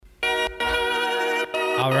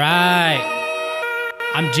All right.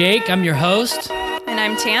 I'm Jake. I'm your host. And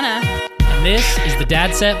I'm Tana. And this is the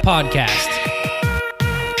Dadset Podcast.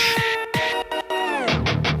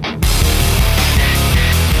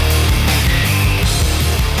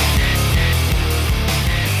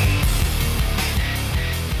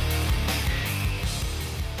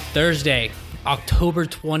 Thursday, October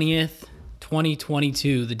 20th,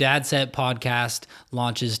 2022. The Dadset Podcast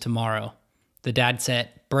launches tomorrow. The Dadset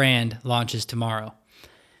brand launches tomorrow.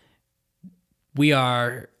 We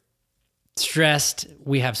are stressed.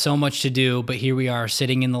 We have so much to do, but here we are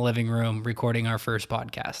sitting in the living room recording our first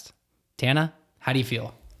podcast. Tana, how do you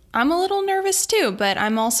feel? I'm a little nervous too, but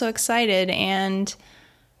I'm also excited, and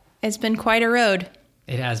it's been quite a road.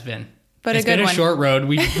 It has been. But it's a good been a one. short road.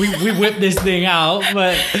 We whipped this thing out,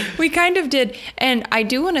 but We kind of did. And I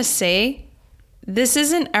do want to say, this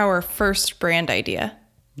isn't our first brand idea.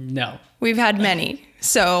 no. We've had many.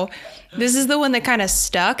 So this is the one that kind of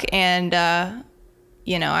stuck, and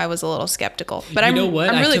I was a little skeptical. But I'm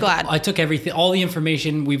really glad. I took everything, all the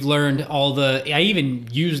information we've learned, I even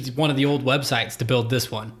used one of the old websites to build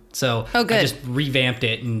this one. So good. I just revamped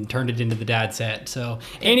it and turned it into the Dadset. So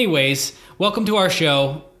anyways, welcome to our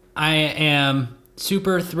show. I am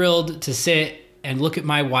super thrilled to sit and look at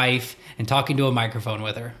my wife and talk into a microphone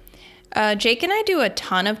with her. Jake and I do a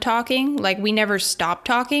ton of talking. Like, we never stop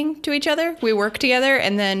talking to each other. We work together,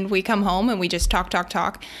 and then we come home and we just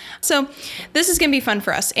talk. So this is going to be fun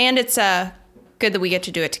for us, and it's good that we get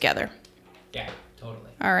to do it together. Yeah,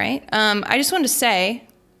 totally. All right. I just wanted to say,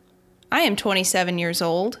 I am 27 years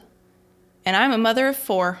old, and I'm a mother of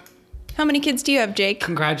 4. How many kids do you have, Jake?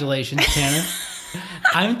 Congratulations, Tanner.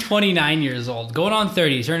 I'm 29 years old, going on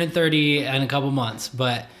 30, turning 30 in a couple months,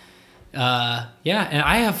 but yeah, and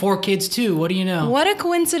I have 4 kids too. What do you know? What a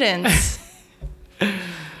coincidence.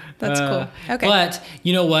 That's cool. Okay. But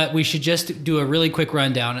you know what? We should just do a really quick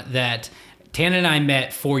rundown that Tana and I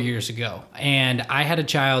met 4 years ago, and I had a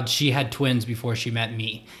child. She had twins before she met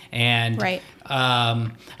me. And Right.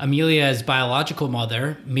 Amelia's biological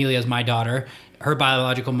mother, Amelia's my daughter, her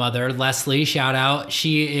biological mother, Leslie, shout out.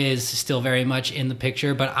 She is still very much in the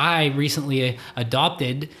picture, but I recently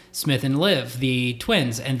adopted Smith and Liv, the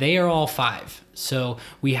twins, and they are all 5. So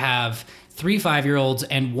we have 3 5-year-olds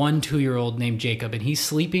and 1 2-year-old named Jacob, and he's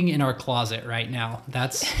sleeping in our closet right now.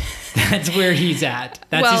 That's where he's at.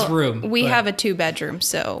 That's his room. We have a 2-bedroom,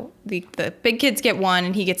 so the big kids get 1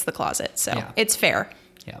 and he gets the closet. So Yeah. It's fair.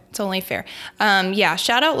 Yeah. It's only fair.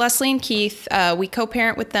 Shout out Leslie and Keith. We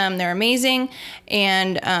co-parent with them. They're amazing.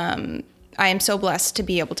 And I am so blessed to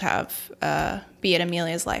be able to have be in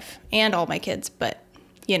Amelia's life and all my kids. But,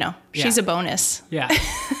 she's a bonus. Yeah.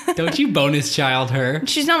 Don't you bonus child her.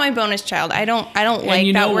 She's not my bonus child. I don't like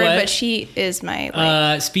you know that word, what? but she is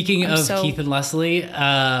my Speaking of Keith and Leslie,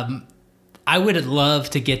 I would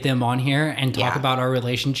love to get them on here and talk about our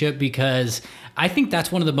relationship, because I think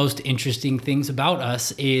that's one of the most interesting things about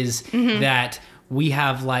us is that we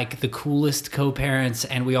have like the coolest co-parents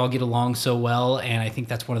and we all get along so well. And I think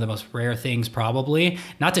that's one of the most rare things, probably.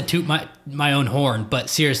 Not to toot my own horn, but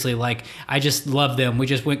seriously, like, I just love them. We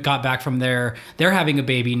just got back from they're having a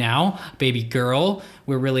baby now, baby girl.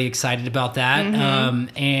 We're really excited about that.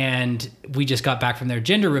 And we just got back from their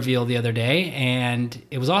gender reveal the other day, and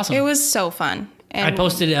it was awesome. It was so fun. And I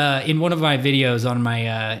posted in one of my videos on my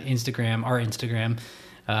Instagram, our Instagram.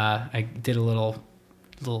 I did a little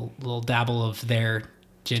dabble of their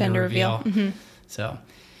gender reveal. So,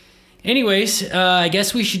 anyways, I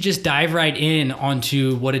guess we should just dive right in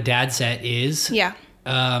onto what a Dadset is. Yeah.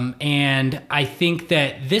 And I think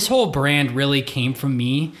that this whole brand really came from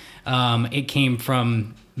me. It came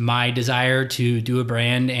from my desire to do a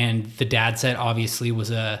brand, and the Dadset obviously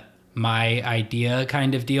was my idea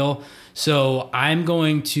kind of deal. So I'm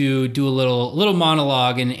going to do a little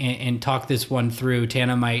monologue and talk this one through.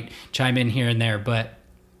 Tana might chime in here and there, but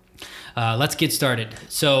let's get started.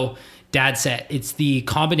 So Dadset, it's the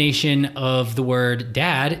combination of the word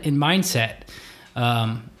dad and mindset.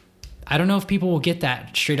 I don't know if people will get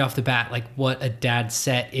that straight off the bat, like what a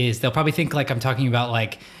Dadset is. They'll probably think like I'm talking about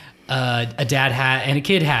like a dad hat and a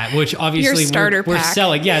kid hat, which obviously we're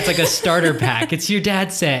selling. Yeah, it's like a starter pack. It's your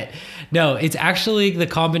Dadset. No, it's actually the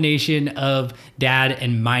combination of dad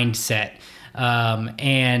and mindset.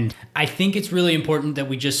 And I think it's really important that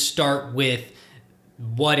we just start with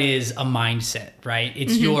what is a mindset, right?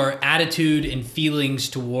 It's your attitude and feelings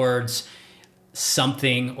towards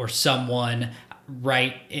something or someone,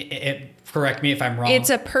 right? Correct me if I'm wrong. It's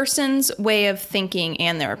a person's way of thinking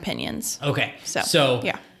and their opinions. Okay. So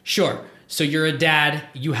yeah. Sure. So you're a dad,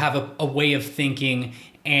 you have a way of thinking,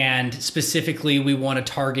 and specifically we want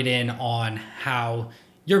to target in on how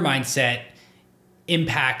your mindset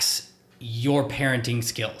impacts your parenting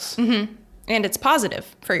skills. Mm-hmm. And it's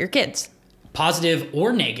positive for your kids. Positive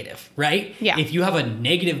or negative, right? Yeah. If you have a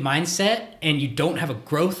negative mindset and you don't have a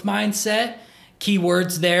growth mindset,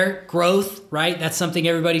 keywords there, growth, right? That's something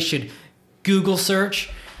everybody should Google search.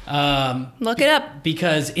 Look it up.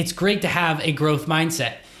 Because it's great to have a growth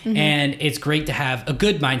mindset. Mm-hmm. And it's great to have a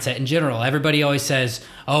good mindset in general. Everybody always says,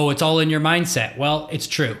 oh, it's all in your mindset. Well, it's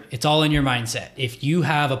true. It's all in your mindset. If you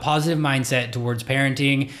have a positive mindset towards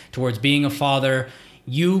parenting, towards being a father,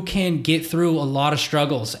 you can get through a lot of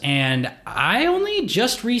struggles. And I only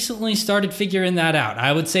just recently started figuring that out.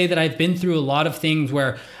 I would say that I've been through a lot of things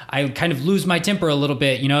where I kind of lose my temper a little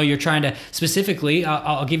bit. You know, you're trying to, specifically,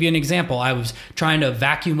 I'll give you an example. I was trying to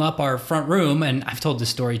vacuum up our front room, and I've told this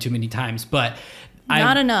story too many times, but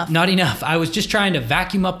Not enough. I was just trying to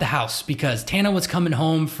vacuum up the house because Tana was coming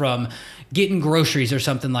home from getting groceries or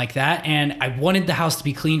something like that, and I wanted the house to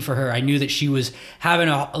be clean for her. I knew that she was having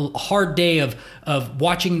a hard day of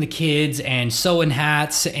watching the kids and sewing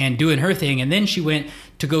hats and doing her thing, and then she went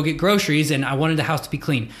to go get groceries, and I wanted the house to be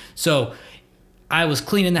clean. So I was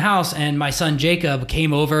cleaning the house, and my son Jacob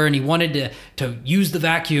came over, and he wanted to use the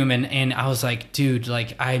vacuum, and I was like, dude,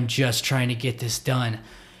 like, I'm just trying to get this done.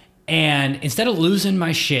 And instead of losing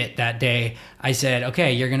my shit that day, I said,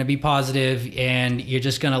 okay, you're going to be positive and you're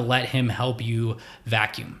just going to let him help you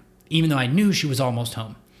vacuum, even though I knew she was almost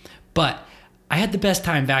home. But I had the best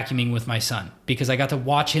time vacuuming with my son because I got to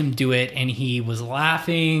watch him do it, and he was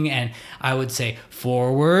laughing, and I would say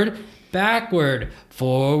forward, backward,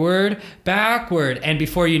 forward, backward. And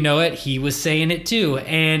before you know it, he was saying it too.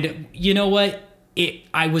 And you know what?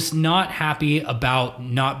 I was not happy about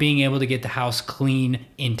not being able to get the house clean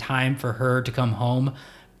in time for her to come home,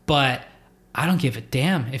 but I don't give a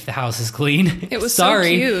damn if the house is clean. It was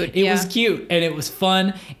Sorry. So cute. It was cute, and it was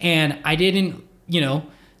fun, and I didn't,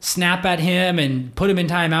 snap at him and put him in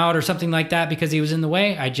timeout or something like that because he was in the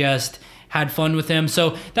way. I just had fun with him.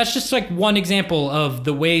 So that's just like one example of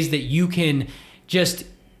the ways that you can just,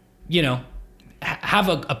 have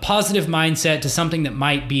a positive mindset to something that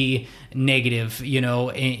might be negative,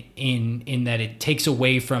 in that it takes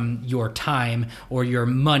away from your time or your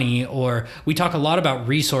money. Or we talk a lot about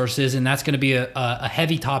resources, and that's going to be a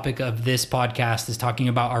heavy topic of this podcast, is talking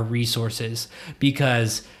about our resources,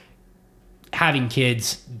 because having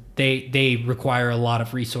kids, they require a lot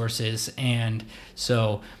of resources. And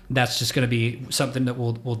so that's just going to be something that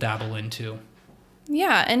we'll dabble into.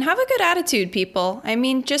 Yeah, and have a good attitude, people. I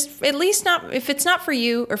mean, just at least not, if it's not for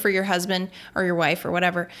you or for your husband or your wife or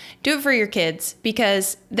whatever, do it for your kids,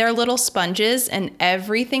 because they're little sponges, and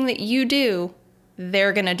everything that you do,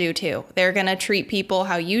 they're going to do too. They're going to treat people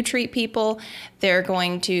how you treat people. They're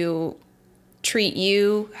going to treat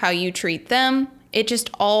you how you treat them. It just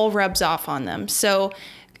all rubs off on them. So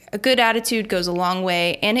a good attitude goes a long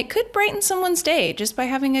way, and it could brighten someone's day just by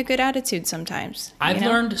having a good attitude sometimes. I've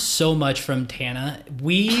learned so much from Tana.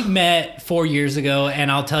 We met 4 years ago,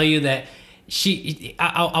 and I'll tell you that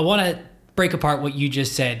I want to break apart what you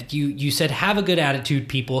just said. You said have a good attitude,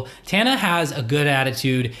 people. Tana has a good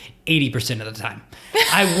attitude 80% of the time.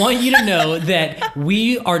 I want you to know that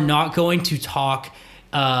we are not going to talk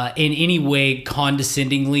in any way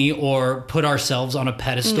condescendingly or put ourselves on a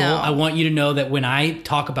pedestal. No. I want you to know that when I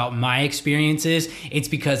talk about my experiences, it's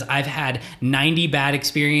because I've had 90 bad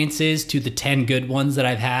experiences to the 10 good ones that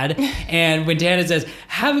I've had. And when Tana says,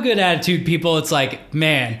 have a good attitude, people, it's like,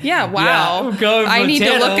 man. Yeah, wow. Yeah, I need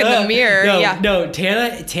Tana. to look in the mirror. No,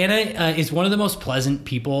 Tana is one of the most pleasant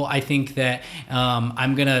people. I think that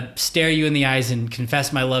I'm going to stare you in the eyes and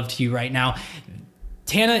confess my love to you right now.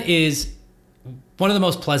 Tana is one of the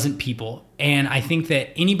most pleasant people, and I think that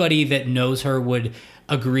anybody that knows her would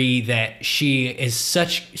agree that she is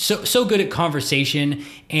so good at conversation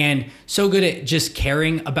and so good at just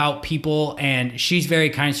caring about people, and she's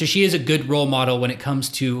very kind. So she is a good role model when it comes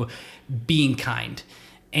to being kind,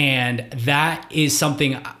 and that is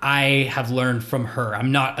something I have learned from her.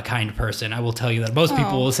 I'm not a kind person. I will tell you that. Most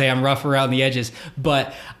people will say I'm rough around the edges,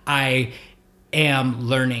 but I am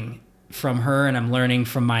learning from her, and I'm learning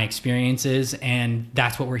from my experiences, and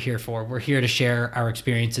that's what we're here for. We're here to share our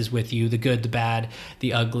experiences with you, the good, the bad,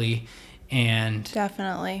 the ugly, and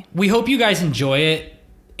definitely. We hope you guys enjoy it,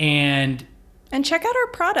 and check out our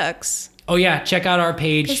products. Oh yeah, check out our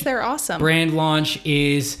page, because they're awesome. Brand launch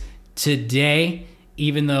is today,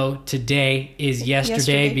 even though today is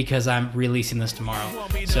yesterday because I'm releasing this tomorrow.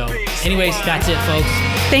 So anyways, that's it, folks.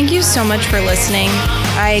 Thank you so much for listening.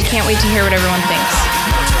 I can't wait to hear what everyone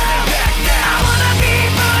thinks.